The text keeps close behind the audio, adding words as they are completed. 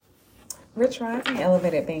Rich Rising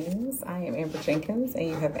Elevated Beings, I am Amber Jenkins, and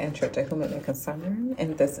you have entered To Whom It May Concern,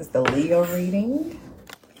 and this is the Leo reading.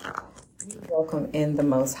 We welcome in the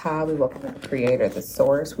Most High, we welcome in the Creator, the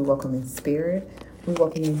Source, we welcome in Spirit, we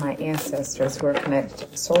welcome in my ancestors who are connected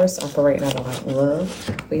to the Source, operating out of light and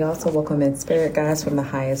love. We also welcome in Spirit guides from the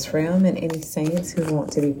highest realm and any saints who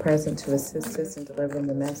want to be present to assist us in delivering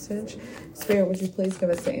the message. Spirit, would you please give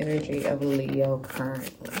us the energy of Leo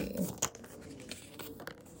currently?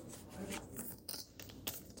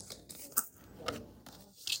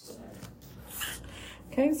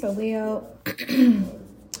 Okay, so Leo,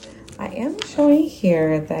 I am showing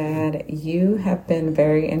here that you have been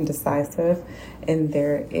very indecisive, and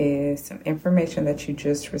there is some information that you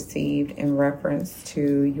just received in reference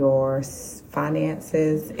to your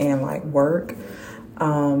finances and like work.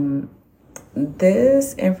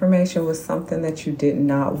 This information was something that you did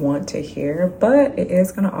not want to hear, but it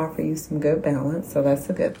is going to offer you some good balance, so that's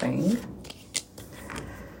a good thing.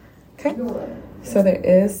 Okay, so there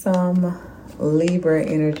is some Libra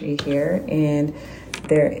energy here, and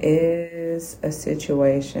there is a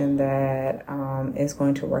situation that is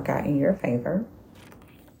going to work out in your favor.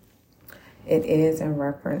 It is in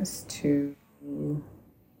reference to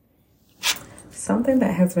something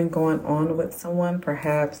that has been going on with someone,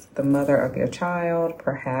 perhaps the mother of your child,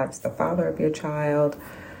 perhaps the father of your child.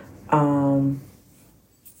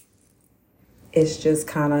 It's just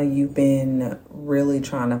kind of, you've been really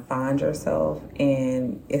trying to find yourself,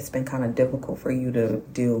 and it's been kind of difficult for you to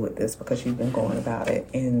deal with this because you've been going about it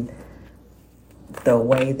in the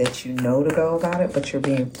way that you know to go about it, but you're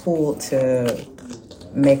being pulled to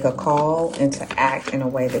make a call and to act in a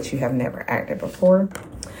way that you have never acted before.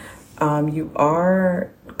 You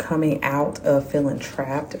are coming out of feeling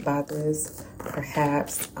trapped by this,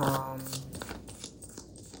 perhaps.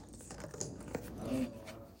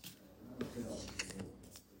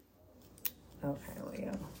 Okay,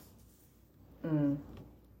 Leo.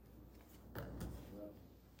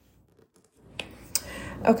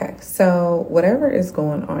 Okay, so whatever is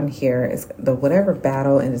going on here is whatever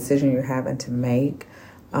battle and decision you're having to make.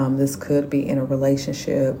 This could be in a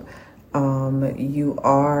relationship. You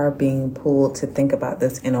are being pulled to think about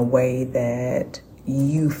this in a way that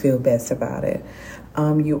you feel best about it.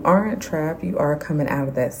 You aren't trapped. You are coming out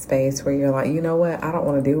of that space where you're like, you know what? I don't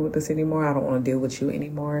want to deal with this anymore. I don't want to deal with you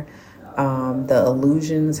anymore. The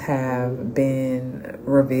illusions have been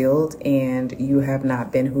revealed, and you have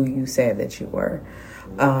not been who you said that you were.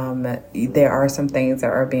 There are some things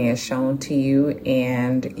that are being shown to you,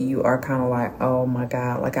 and you are kind of like, oh my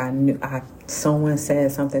God, like someone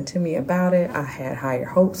said something to me about it. I had higher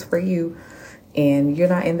hopes for you, and you're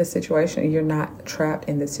not in the situation. You're not trapped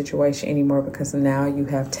in this situation anymore, because now you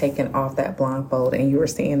have taken off that blindfold and you are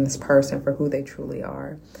seeing this person for who they truly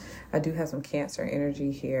are. I do have some Cancer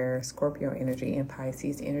energy here, Scorpio energy, and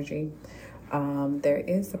Pisces energy. There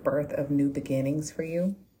is the birth of new beginnings for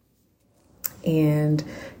you. And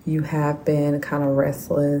you have been kind of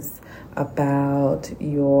restless about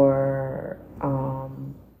your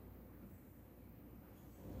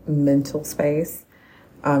mental space.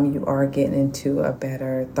 You are getting into a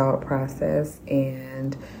better thought process,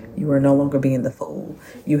 and you are no longer being the fool.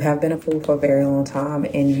 You have been a fool for a very long time,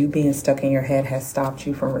 and you being stuck in your head has stopped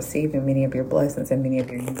you from receiving many of your blessings and many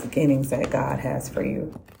of your new beginnings that God has for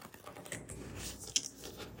you.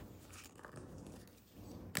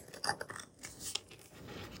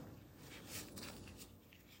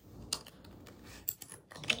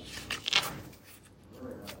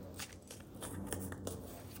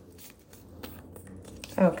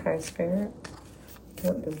 Okay, Spirit,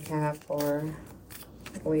 what do we have for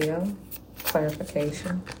Leo?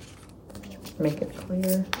 Clarification. Make it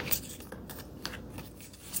clear.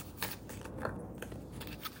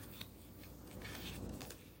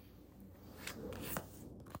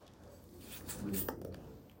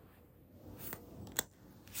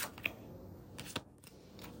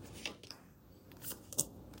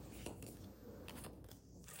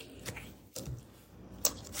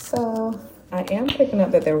 So I am picking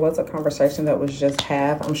up that there was a conversation that was just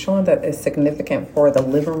had. I'm showing that it's significant for the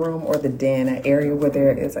living room or the den, an area where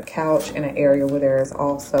there is a couch and an area where there is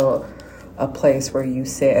also a place where you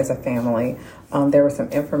sit as a family. There was some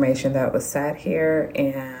information that was sat here,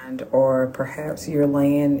 or perhaps you're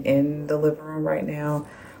laying in the living room right now,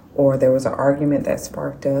 or there was an argument that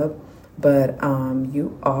sparked up, but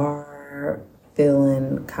you are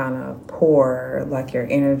feeling kind of poor, like your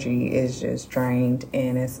energy is just drained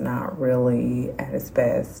and it's not really at its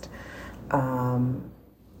best.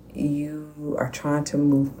 You are trying to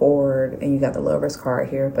move forward, and you got the Lover's card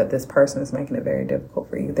here, but this person is making it very difficult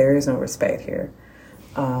for you. There is no respect here.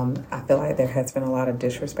 I feel like there has been a lot of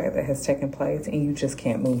disrespect that has taken place and you just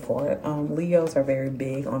can't move forward. Leos are very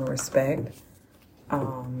big on respect,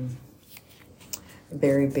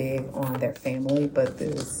 very big on their family, but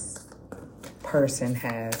this person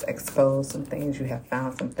has exposed some things. You have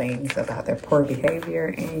found some things about their poor behavior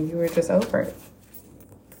and you were just over it.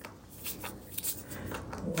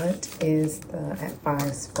 What is the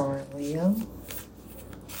advice for Leo?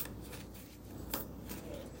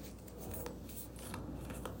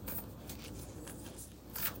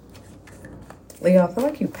 Leo, I feel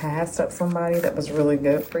like you passed up somebody that was really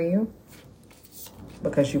good for you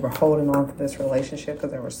because you were holding on to this relationship because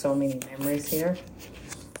there were so many memories here.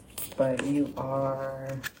 But you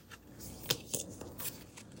are...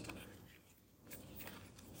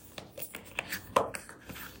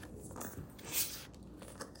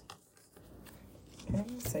 Okay,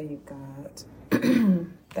 so you got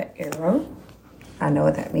the arrow. I know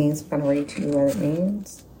what that means. I'm going to read to you what it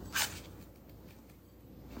means.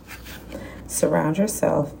 Surround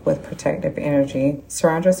yourself with protective energy.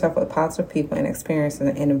 Surround yourself with positive people and experiences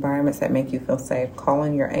and environments that make you feel safe. Call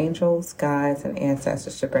on your angels, guides, and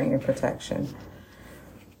ancestors to bring you protection.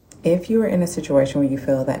 If you are in a situation where you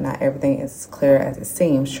feel that not everything is as clear as it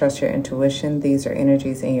seems, trust your intuition. These are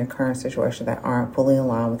energies in your current situation that aren't fully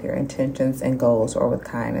aligned with your intentions and goals or with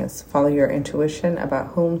kindness. Follow your intuition about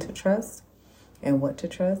whom to trust and what to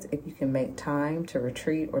trust. If you can make time to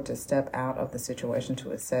retreat or to step out of the situation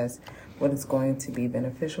to assess what is going to be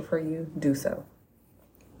beneficial for you, do so.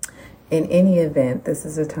 In any event, this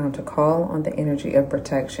is a time to call on the energy of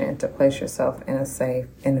protection to place yourself in a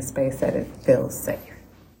space that it feels safe.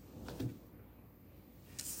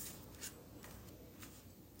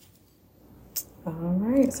 All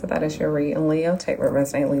right, so that is your reading, Leo. Take what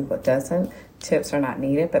resonates, leave what doesn't. Tips are not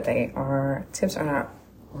needed, but tips are not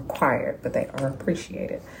required, but they are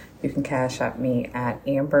appreciated. You can cash out me at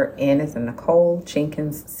Amber, N as in Nicole,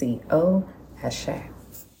 Jenkins, CO, #.